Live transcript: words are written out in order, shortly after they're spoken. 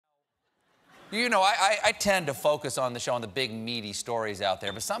You know, I tend to focus on the show on the big, meaty stories out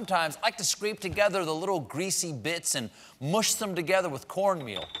there, but sometimes I like to scrape together the little greasy bits and mush them together with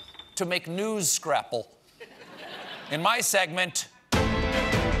cornmeal to make news scrapple. In my segment,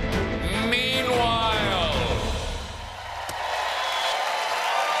 Meanwhile.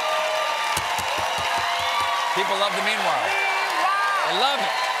 People love the meanwhile. They love it.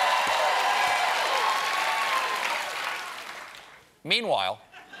 Meanwhile,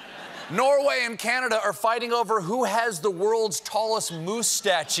 Norway and Canada are fighting over who has the world's tallest moose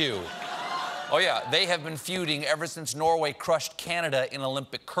statue. Oh yeah, they have been feuding ever since Norway crushed Canada in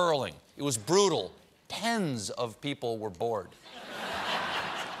Olympic curling. It was brutal. Tens of people were bored.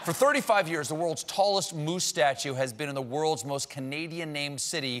 For 35 years, the world's tallest moose statue has been in the world's most Canadian-named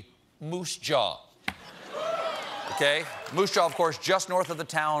city, Moose Jaw. Okay? Moose Jaw, of course, just north of the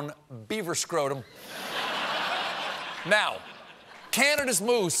town Beaver Scrotum. Now, Canada's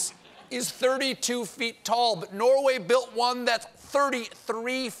moose is 32 feet tall, but Norway built one that's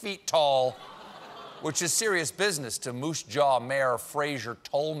 33 feet tall, which is serious business to Moose Jaw Mayor Fraser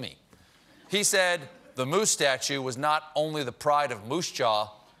Tolmie. He said the moose statue was not only the pride of Moose Jaw,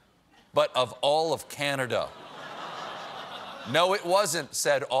 but of all of Canada. No, it wasn't,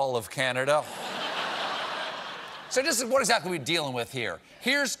 said all of Canada. So just what exactly are we dealing with here?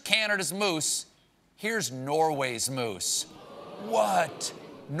 Here's Canada's moose. Here's Norway's moose. What?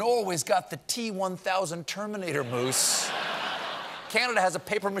 Norway's got the T-1000 Terminator moose. Canada has a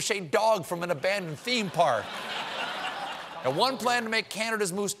papier-mâché dog from an abandoned theme park. Now, one plan to make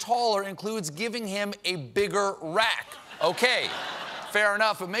Canada's moose taller includes giving him a bigger rack. Okay, fair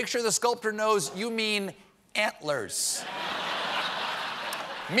enough, but make sure the sculptor knows you mean antlers.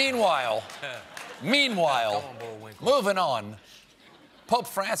 Meanwhile, moving on, Pope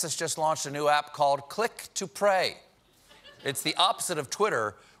Francis just launched a new app called Click to Pray. It's the opposite of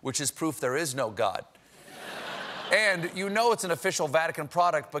Twitter, which is proof there is no God. And you know it's an official Vatican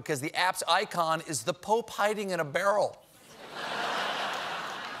product because the app's icon is the Pope hiding in a barrel.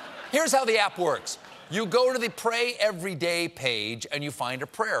 Here's how the app works. You go to the Pray Every Day page and you find a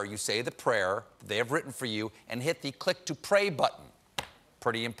prayer. You say the prayer they have written for you and hit the Click to Pray button.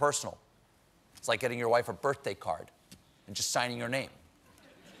 Pretty impersonal. It's like getting your wife a birthday card and just signing your name.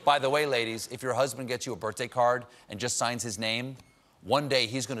 By the way, ladies, if your husband gets you a birthday card and just signs his name, one day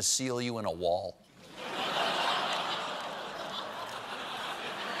he's going to seal you in a wall.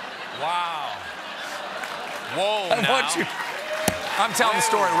 Wow. Whoa, I'm telling the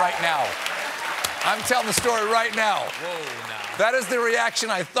story right now. I'm telling the story right now. Whoa, now. That is the reaction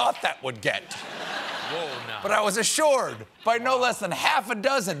I thought that would get. Whoa, now. But I was assured by no less than half a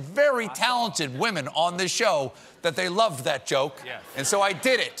dozen very talented women on this show that they loved that joke. Yes. And so I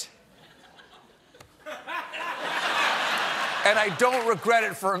did it. And I don't regret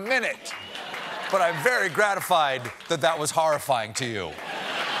it for a minute. But I'm very gratified that that was horrifying to you.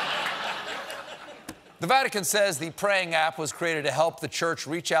 The Vatican says the praying app was created to help the church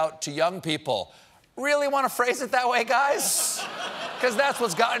reach out to young people. Really want to phrase it that way, guys? Because that's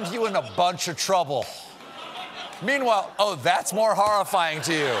what's gotten you in a bunch of trouble. Meanwhile, oh, that's more horrifying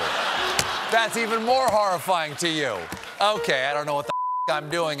to you. That's even more horrifying to you. Okay, I don't know what the I'm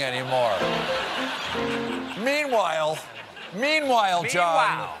doing anymore. Meanwhile,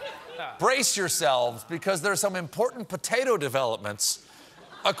 John, brace yourselves because there's some important potato developments.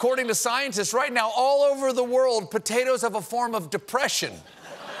 According to scientists, right now, all over the world, potatoes have a form of depression.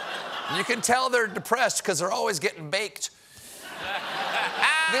 You can tell they're depressed because they're always getting baked.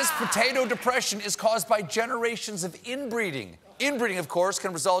 This potato depression is caused by generations of inbreeding. Inbreeding, of course,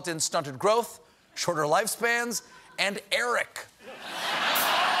 can result in stunted growth, shorter lifespans, and Eric.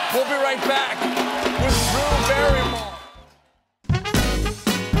 We'll be right back with Drew Barrymore.